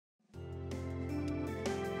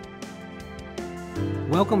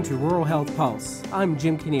Welcome to Rural Health Pulse. I'm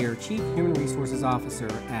Jim Kinnear, Chief Human Resources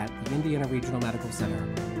Officer at the Indiana Regional Medical Center.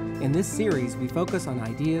 In this series, we focus on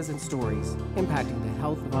ideas and stories impacting the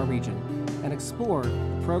health of our region and explore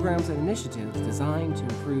the programs and initiatives designed to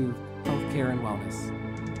improve healthcare and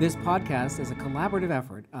wellness. This podcast is a collaborative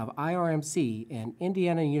effort of IRMC and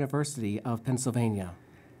Indiana University of Pennsylvania.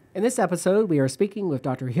 In this episode, we are speaking with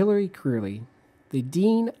Dr. Hilliary Creely, the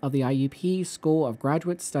Dean of the IUP School of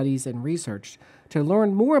Graduate Studies and Research, to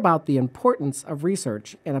learn more about the importance of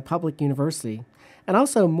research in a public university, and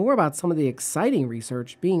also more about some of the exciting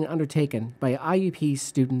research being undertaken by IUP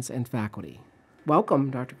students and faculty.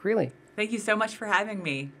 Welcome, Dr. Creely. Thank you so much for having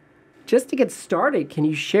me. Just to get started, can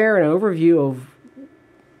you share an overview of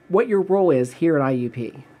what your role is here at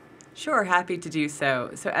IUP? Sure, happy to do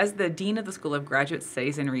so. So as the Dean of the School of Graduate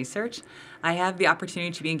Studies and Research, I have the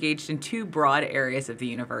opportunity to be engaged in two broad areas of the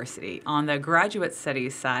university. On the graduate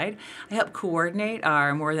studies side, I help coordinate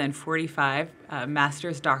our more than 45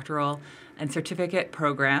 master's, doctoral, and certificate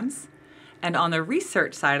programs. And on the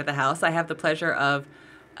research side of the house, I have the pleasure of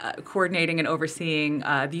coordinating and overseeing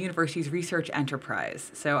the university's research enterprise.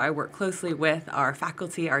 So I work closely with our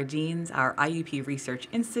faculty, our deans, our IUP Research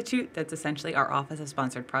Institute, that's essentially our Office of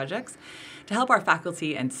Sponsored Projects, to help our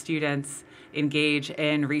faculty and students engage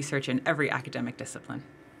in research in every academic discipline.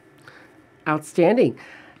 Outstanding.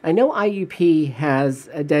 I know IUP has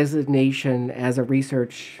a designation as a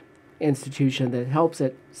research institution that helps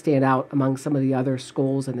it stand out among some of the other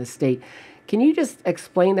schools in the state. Can you just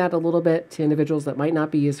explain that a little bit to individuals that might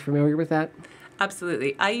not be as familiar with that?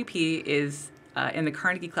 Absolutely. IUP is, in the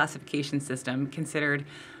Carnegie classification system, considered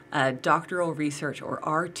a doctoral research or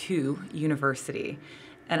R2 university.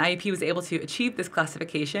 And IUP was able to achieve this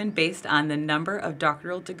classification based on the number of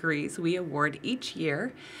doctoral degrees we award each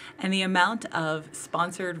year and the amount of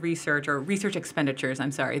sponsored research or research expenditures,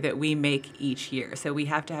 that we make each year. So we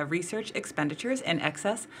have to have research expenditures in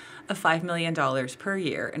excess of $5 million per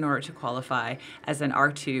year in order to qualify as an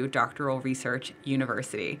R2 doctoral research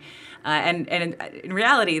university. And in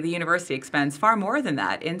reality, the university expends far more than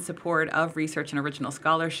that in support of research and original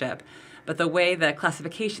scholarship. But the way the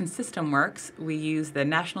classification system works, we use the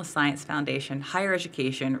National Science Foundation Higher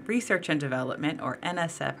Education Research and Development, or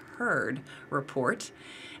NSF HERD, report.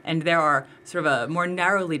 And there are sort of a more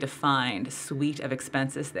narrowly defined suite of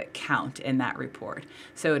expenses that count in that report.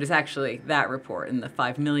 So it is actually that report and the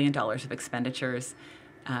 $5 million of expenditures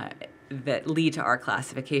that lead to our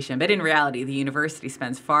classification. But in reality, the university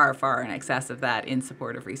spends far, far in excess of that in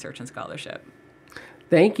support of research and scholarship.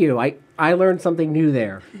 Thank you. I learned something new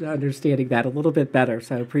there, understanding that a little bit better,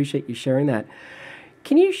 so I appreciate you sharing that.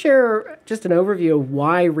 Can you share just an overview of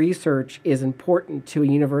why research is important to a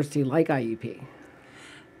university like IUP?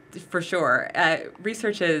 For sure.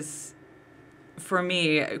 Research is, for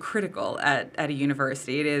me, critical at a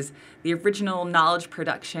university. It is the original knowledge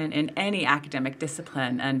production in any academic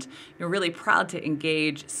discipline, and you're really proud to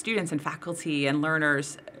engage students and faculty and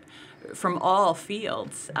learners from all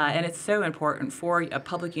fields, and it's so important for a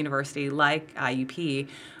public university like IUP,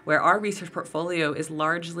 where our research portfolio is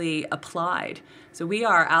largely applied. So we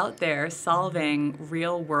are out there solving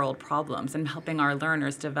real-world problems and helping our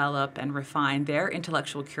learners develop and refine their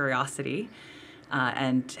intellectual curiosity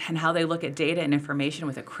and how they look at data and information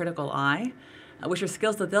with a critical eye, which are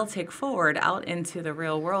skills that they'll take forward out into the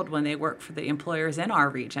real world when they work for the employers in our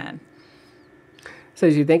region. So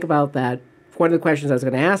as you think about that, one of the questions I was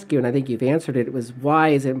going to ask you, and I think you've answered it, was why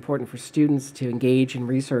is it important for students to engage in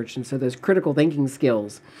research? And so those critical thinking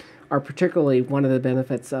skills are particularly one of the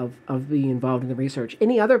benefits of being involved in the research.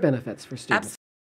 Any other benefits for students?